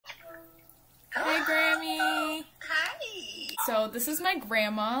So this is my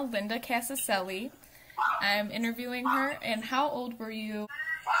grandma, Linda Casaselli. I'm interviewing her. And how old were you?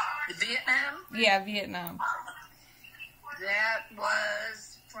 Vietnam? Yeah, Vietnam. That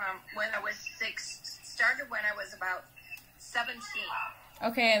was from when I was started when I was about 17.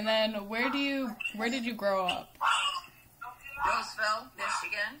 Okay, and then where did you grow up? Roseville,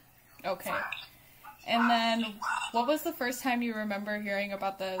 Michigan. Okay. And then what was the first time you remember hearing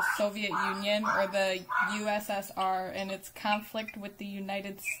about the Soviet Union or the USSR and its conflict with the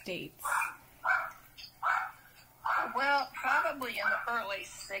United States? Well, probably in the early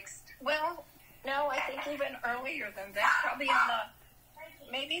 60s. Well, no, I think even earlier than that. Probably in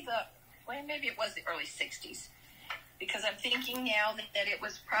maybe it was the early 60s. Because I'm thinking now that it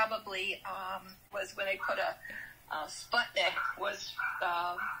was probably, was when they put a Sputnik,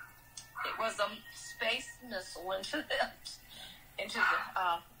 it was a space missile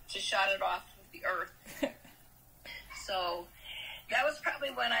to shot it off of the Earth. So that was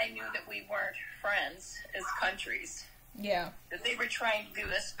probably when I knew that we weren't friends as countries. Yeah. That they were trying to do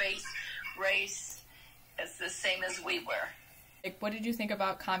a space race as the same as we were. Like, what did you think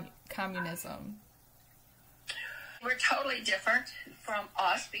about communism? We're totally different from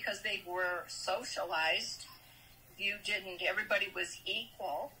us because they were socialized. Everybody was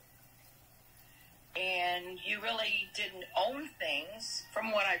equal. And you really didn't own things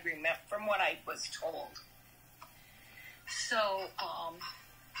from what I remember, from what I was told. So,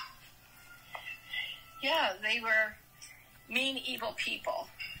 yeah, they were mean, evil people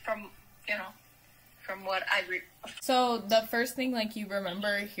from what I So the first thing, like, you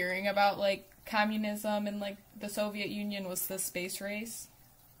remember hearing about, like, communism and, like, the Soviet Union was the space race?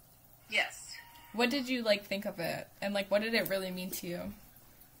 Yes. What did you, like, think of it? And, like, what did it really mean to you?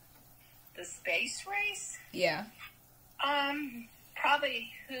 The space race? Yeah.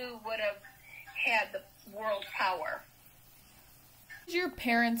 Probably who would have had the world power. What did your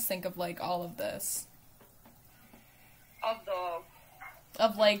parents think of, like, all of this? Of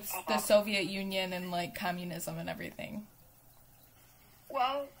the Soviet Union and, like, communism and everything.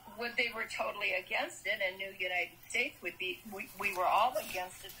 Well, they were totally against it and knew United States would be, we were all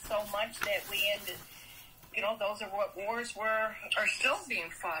against it so much that we ended, those are what wars are still being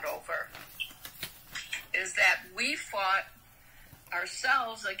fought over, is that we fought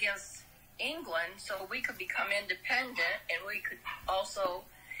ourselves against England so we could become independent and we could also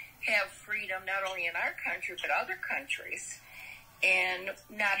have freedom not only in our country but other countries and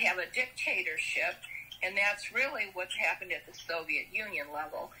not have a dictatorship. And that's really what's happened at the Soviet Union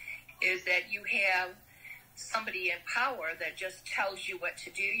level, is that you have somebody in power that just tells you what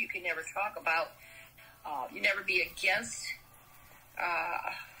to do. You can never talk about, you never be against,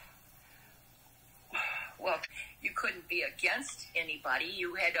 you couldn't be against anybody.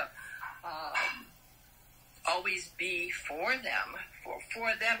 You had to always be for them.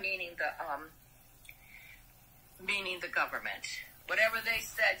 For them meaning the government. Whatever they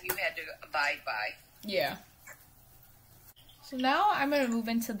said, you had to abide by. Yeah. So now I'm going to move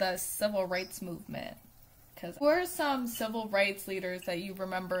into the civil rights movement. Because who are some civil rights leaders that you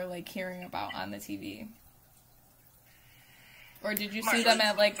remember, like, hearing about on the TV? Or did you see them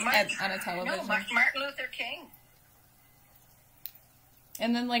on a television? No, Martin Luther King.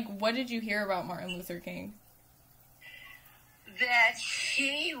 And then, like, what did you hear about Martin Luther King? That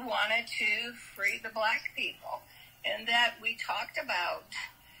he wanted to free the black people. And that we talked about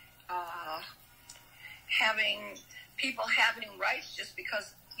people having rights just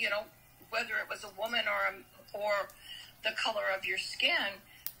because, whether it was a woman or the color of your skin,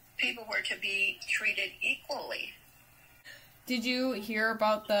 people were to be treated equally. Did you hear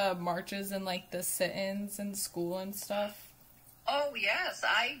about the marches and, like, the sit-ins in school and stuff? Oh, yes.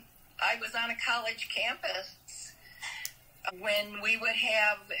 I was on a college campus when we would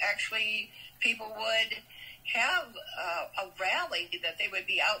have, people would have a rally that they would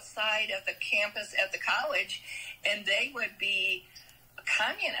be outside of the campus at the college, and they would be a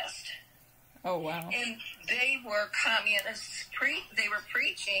communist. Oh, wow. And they were communists. They were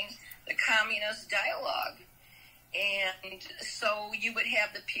preaching the communist dialogue. And so you would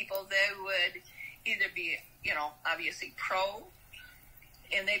have the people that would either be, obviously pro,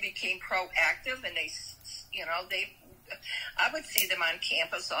 and they became proactive, and I would see them on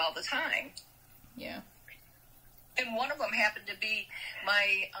campus all the time. Yeah. And one of them happened to be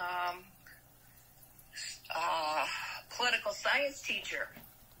my political science teacher.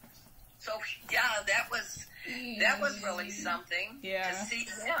 So yeah, that was really something to see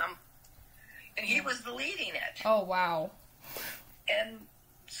him, and he was leading it. Oh, wow. And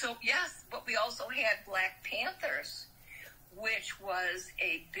so yes, but we also had Black Panthers, which was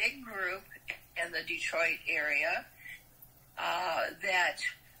a big group in the Detroit area. that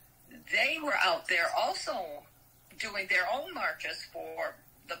they were out there also doing their own marches for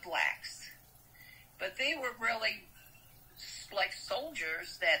the blacks. But they were really like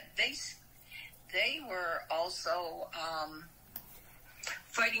soldiers that they were also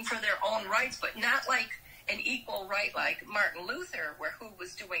fighting for their own rights, but not like an equal right like Martin Luther, who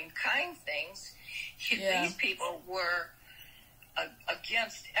was doing kind things. Yeah. These people were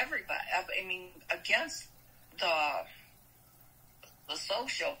against everybody. I mean, against the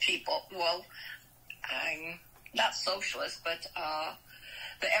social people. Well, I'm not socialist, but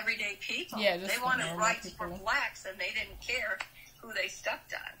the everyday people. Yeah, just they wanted rights people. for blacks, and they didn't care who they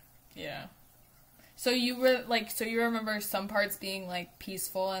stepped on. Yeah. So you were so you remember some parts being like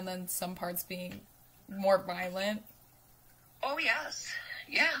peaceful and then some parts being more violent? Oh yes,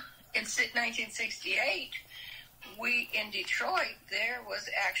 yeah. In 1968, in Detroit, there was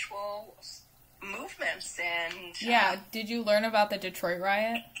actual movements, and yeah. Did you learn about the Detroit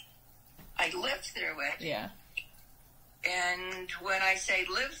riot? I lived through it. Yeah. And when I say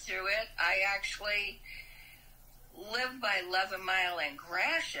lived through it, I actually lived by 11 Mile and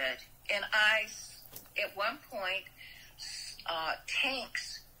Gratiot, and at one point,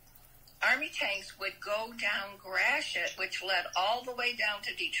 Army tanks would go down Gratiot, which led all the way down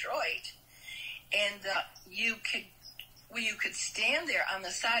to Detroit, and you could stand there on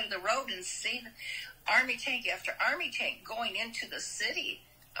the side of the road and see Army tank after Army tank going into the city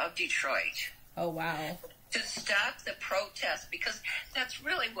of Detroit. Oh, wow. To stop the protest, because that's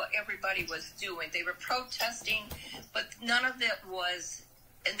really what everybody was doing. They were protesting, but none of it was,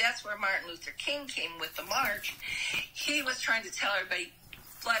 and that's where Martin Luther King came with the march. He was trying to tell everybody,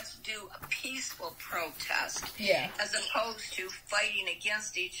 let's do a peaceful protest, yeah, as opposed to fighting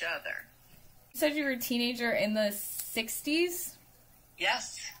against each other. You said you were a teenager in the 60s?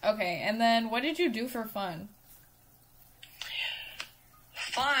 Yes. Okay, and then what did you do for fun?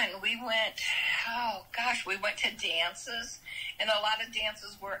 Fun. We went to dances, and a lot of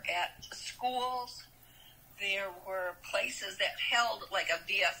dances were at schools. There were places that held like a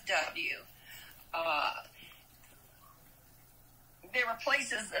VFW. There were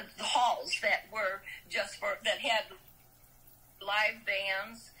places, halls that were that had live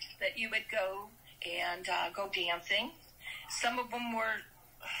bands that you would go and go dancing. Some of them were,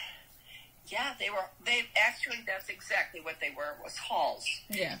 that's exactly what they were, was halls.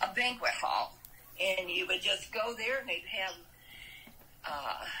 Yeah. A banquet hall. And you would just go there and they'd have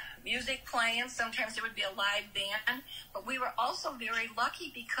music playing. Sometimes there would be a live band. But we were also very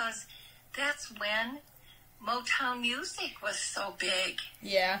lucky because that's when Motown music was so big.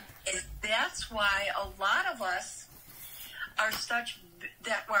 Yeah. And that's why a lot of us are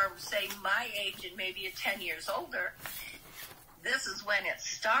that were, say, my age and maybe 10 years older. This is when it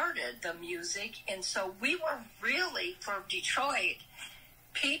started, the music. And so we were really, for Detroit,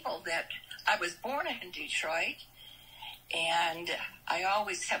 people that I was born in Detroit, and I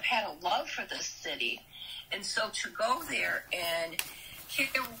always have had a love for this city. And so to go there and hear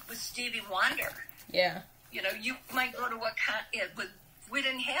with Stevie Wonder. Yeah. You know, you might go to we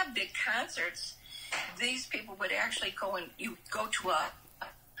didn't have big concerts. These people would actually go to a...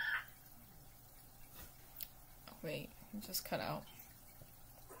 Wait, you just cut out.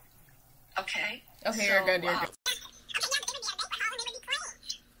 Okay. Okay, you're good, you're good.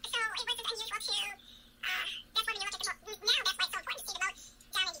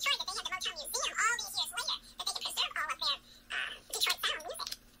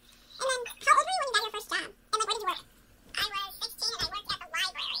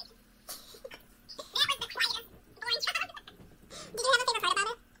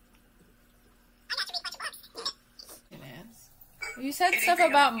 You said stuff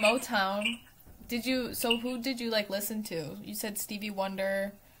about Motown. Who did you listen to? You said Stevie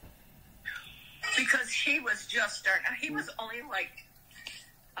Wonder. Because he was just starting. He was only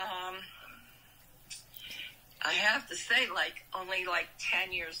I have to say only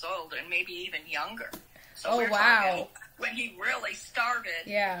 10 years old and maybe even younger. So oh, wow. When he really started.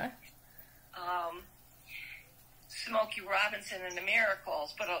 Yeah. Smokey Robinson and the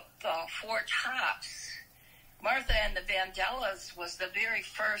Miracles, but the Four Tops. Martha and the Vandellas was the very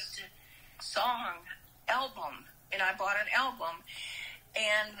first album, and I bought an album,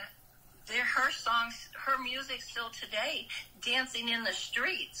 and her music still today, Dancing in the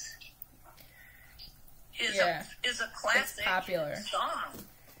Streets, is a classic popular song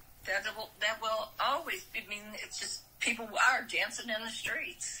that will always, it's just, people are dancing in the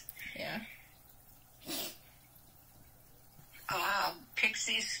streets. Yeah.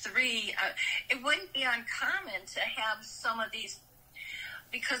 Pixies 3, it wouldn't be uncommon to have some of these,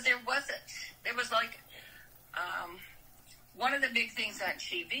 because there was one of the big things on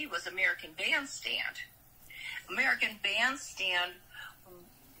TV was American Bandstand. American Bandstand,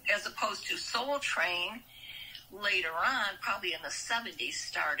 as opposed to Soul Train, later on, probably in the 70s,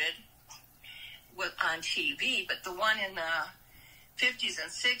 started on TV, but the one in the 50s and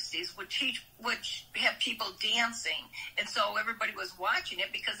 60s would have people dancing, and so everybody was watching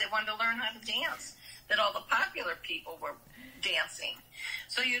it because they wanted to learn how to dance, that all the popular people were dancing.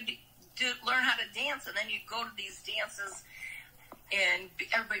 So you'd learn how to dance, and then you'd go to these dances, and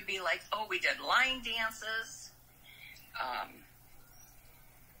everybody'd be like, oh, we did line dances.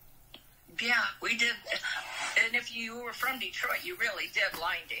 Yeah, we did. And if you were from Detroit, you really did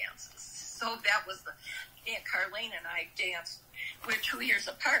line dances. So that was Aunt Carlene and I danced. We're 2 years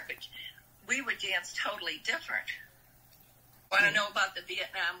apart, but we would dance totally different. Want to know about the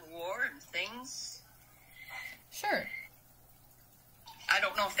Vietnam War and things? Sure. I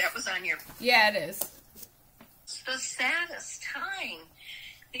don't know if that was on your... Yeah, it is. It's the saddest time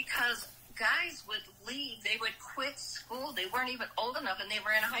because guys would leave. They would quit school. They weren't even old enough, and they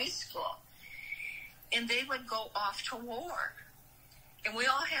were in high school. And they would go off to war. And we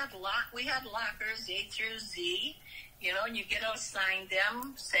all had lockers A through Z, and you get assigned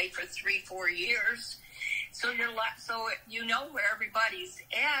them, say, for 3-4 years. So you know where everybody's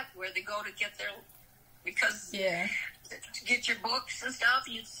at, where they go to get their, because to get your books and stuff,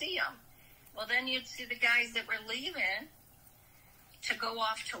 you'd see them. Well, then you'd see the guys that were leaving to go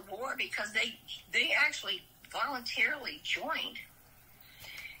off to war because they actually voluntarily joined.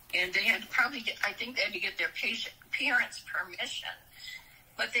 And they had to I think they had to get their parents' permission.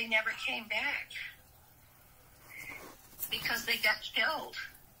 But they never came back because they got killed.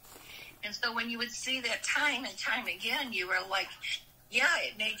 And so when you would see that time and time again, you were like, yeah,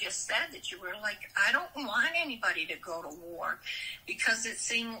 it made you sad that you were like, I don't want anybody to go to war because it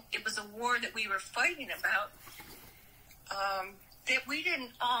seemed it was a war that we were fighting about that we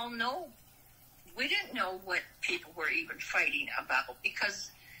didn't all know. We didn't know what people were even fighting about because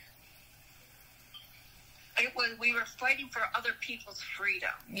we were fighting for other people's freedom.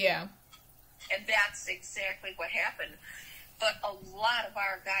 Yeah. And that's exactly what happened. But a lot of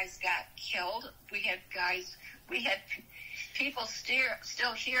our guys got killed. We had people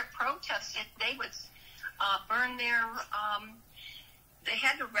still here protesting. They would burn their, they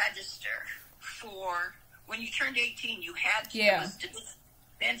had to register for, when you turned 18, you had to, it was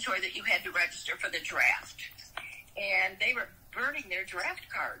mandatory that you had to register for the draft. And they were burning their draft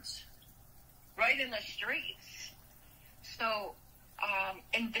cards right in the streets. So,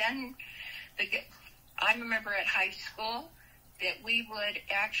 and then I remember at high school that we would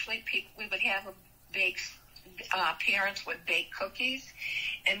have parents would bake cookies,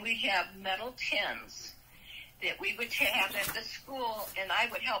 and we'd have metal tins that we would have at the school, and I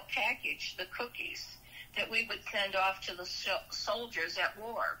would help package the cookies that we would send off to the soldiers at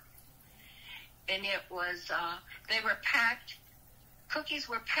war. And it was, they were packed. Cookies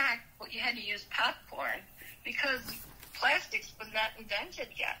were packed, but you had to use popcorn because plastics was not invented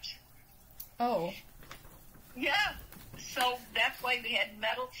yet. Oh. Yeah. So that's why we had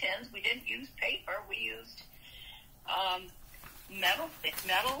metal tins. We didn't use paper. We used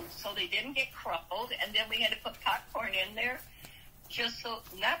metal so they didn't get crumpled. And then we had to put popcorn in there just so,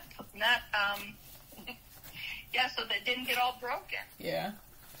 so they didn't get all broken. Yeah.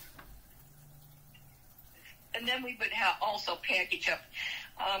 And then we would also package up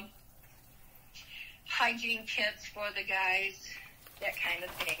hygiene kits for the guys, that kind of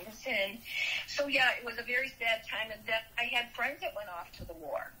things. And so, it was a very sad time. And then I had friends that went off to the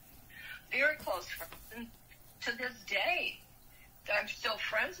war, very close friends. And to this day, I'm still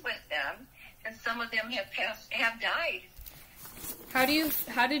friends with them, and some of them have died. How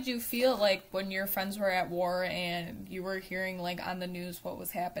did you feel like when your friends were at war and you were hearing like on the news what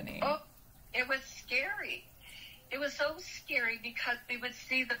was happening? Oh, it was scary. It was so scary because we would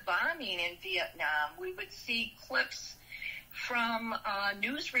see the bombing in Vietnam. We would see clips from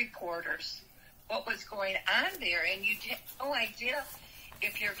news reporters, what was going on there, and you had no idea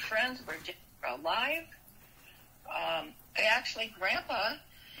if your friends were alive. Actually, Grandpa,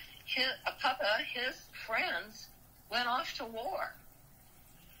 his friends went off to war.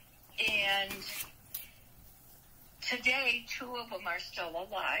 And today, 2 of them are still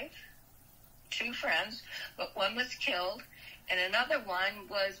alive. 2 friends, but one was killed, and another one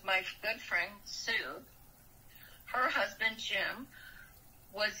was my good friend, Sue. Her husband, Jim,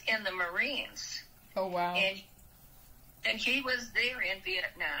 was in the Marines. Oh, wow. And he was there in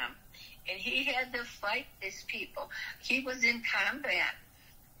Vietnam, and he had to fight these people. He was in combat.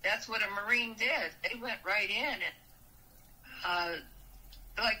 That's what a Marine did. They went right in and,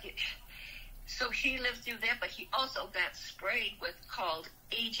 So he lived through that, but he also got sprayed with called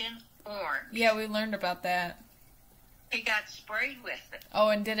Agent Orange. Yeah, we learned about that. He got sprayed with it. Oh,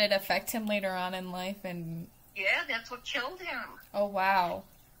 and did it affect him later on in life? And yeah, that's what killed him. Oh, wow.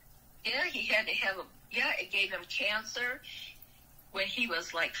 Yeah, he had to have it gave him cancer when he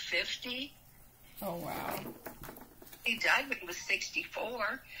was like 50. Oh, wow. He died when he was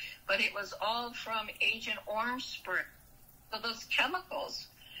 64, but it was all from Agent Orange spray. So those chemicals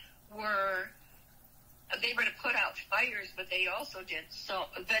they were to put out fires, but they also did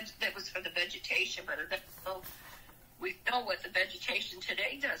that was for the vegetation, but we know what the vegetation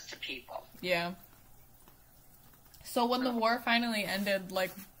today does to people. Yeah. So when the war finally ended,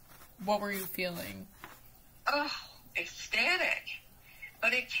 like, what were you feeling? Oh, ecstatic.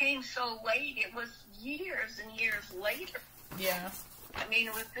 But it came so late. It was years and years later. Yeah. I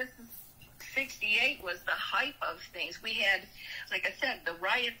mean, this is 68 was the hype of things. We had, like I said, the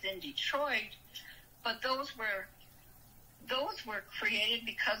riots in Detroit, but those were created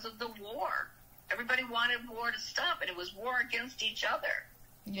because of the war. Everybody wanted war to stop, and it was war against each other.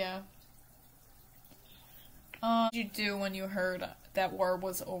 Yeah. What did you do when you heard that war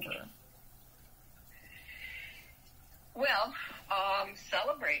was over? Well,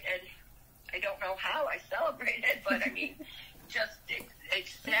 celebrated. I don't know how I celebrated, but I mean, just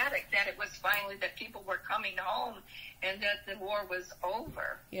ecstatic that it was finally, that people were coming home and that the war was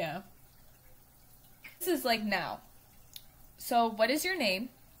over. Yeah. This is like now. So what is your name?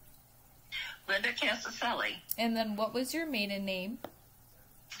 Linda Casaselli. And then what was your maiden name?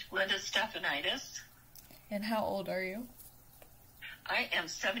 Linda Stephanitis. And how old are you? I am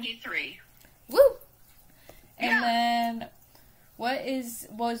 73. Woo! And then what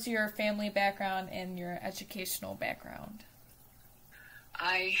was your family background and your educational background?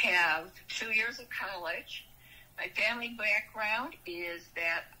 I have 2 years of college. My family background is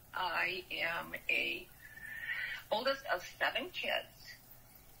that I am a oldest of 7 kids.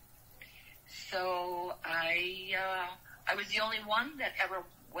 So I was the only one that ever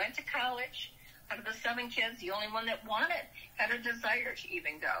went to college. Out of the 7 kids, the only one that had a desire to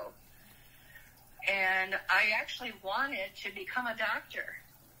even go. And I actually wanted to become a doctor.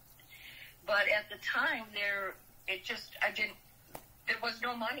 But at the time, there was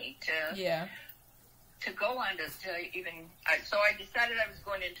no money to go on to even, so I decided I was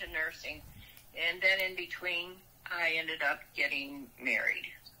going into nursing. And then in between, I ended up getting married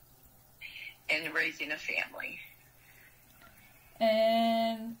and raising a family.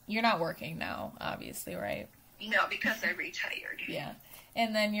 And you're not working now, obviously, right? No, because I retired. Yeah.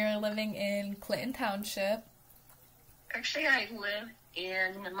 And then you're living in Clinton Township. Actually, I live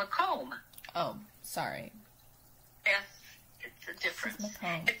in Macomb. Oh, sorry. Yes, it's a difference.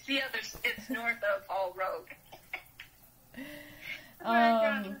 It's north of Hall Road.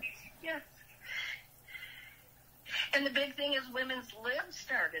 Yes. And the big thing is Women's Lib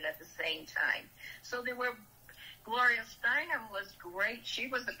started at the same time. So there were, Gloria Steinem was great. She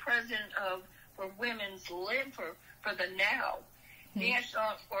was the president for Women's Lib for the NOW,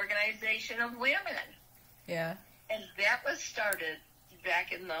 National Organization of Women. Yeah. And that was started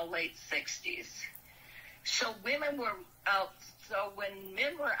back in the late 60s. So women were out. So when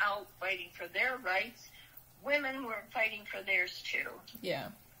men were out fighting for their rights, women were fighting for theirs too. Yeah.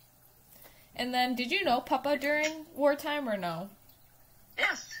 And then, did you know Papa during wartime or no?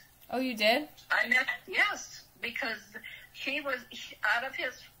 Yes. Oh, you did? Yes, because he was, out of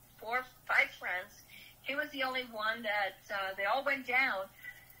his 4 or 5 friends, he was the only one that they all went down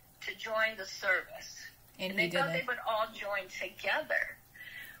to join the service. And they thought they would all join together.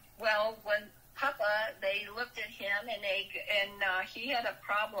 Well, when Papa, they looked at him and he had a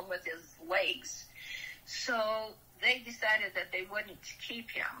problem with his legs. So they decided that they wouldn't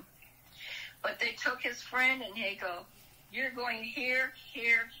keep him. But they took his friend and they go, you're going here,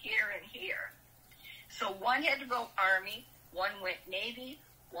 here, here, and here. So one had to go Army, one went Navy,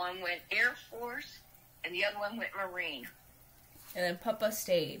 one went Air Force, and the other one went Marine. And then Papa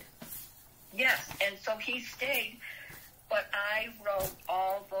stayed. Yes, and so he stayed, but I wrote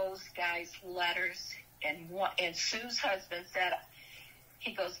all those guys' letters, and Sue's husband said,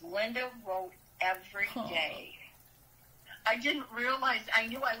 he goes, Linda wrote every day. I didn't realize, I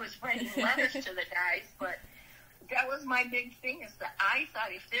knew I was writing letters to the guys, but that was my big thing, is that I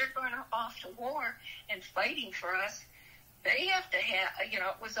thought if they're going off to war and fighting for us, they have to have, it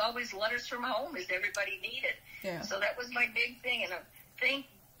was always letters from home as everybody needed. Yeah. So that was my big thing, and thank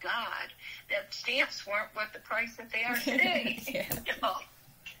God that stamps weren't what the price that they are today. Yeah.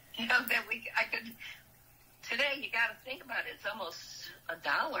 That I could, today you got to think about it, it's almost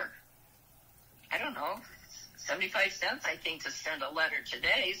 $1. I don't know, 75 cents, I think, to send a letter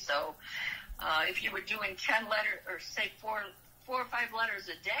today. So If you were doing 10 letters, or say four or five letters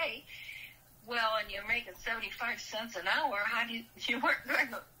a day, well, and you're making 75 cents an hour, how do you weren't going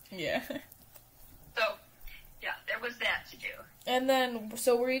to? Yeah. So, yeah, there was that to do. And then,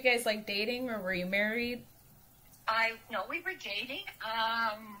 so were you guys like dating or were you married? No, we were dating.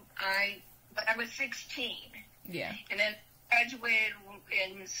 But I was 16. Yeah. And then graduated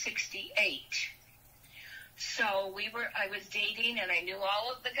in 68. So I was dating and I knew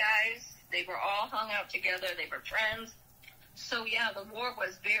all of the guys. They were all hung out together. They were friends. So yeah, the war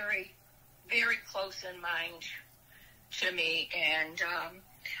was very, very close in mind to me. And,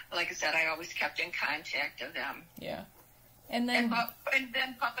 like I said, I always kept in contact of them. Yeah. And then Papa,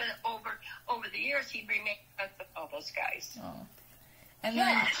 over the years, he remained friends with all those guys. Oh. And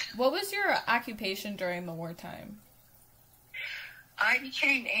then, what was your occupation during the wartime? I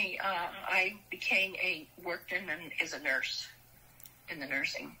worked as a nurse, in the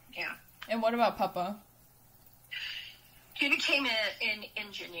nursing, yeah. And what about Papa? He became an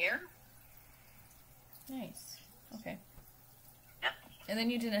engineer. Nice. Okay. Yep. And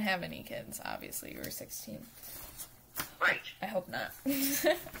then you didn't have any kids, obviously. You were 16. Right. I hope not.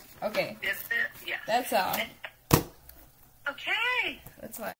 Okay. Yeah. That's all. Okay. That's why.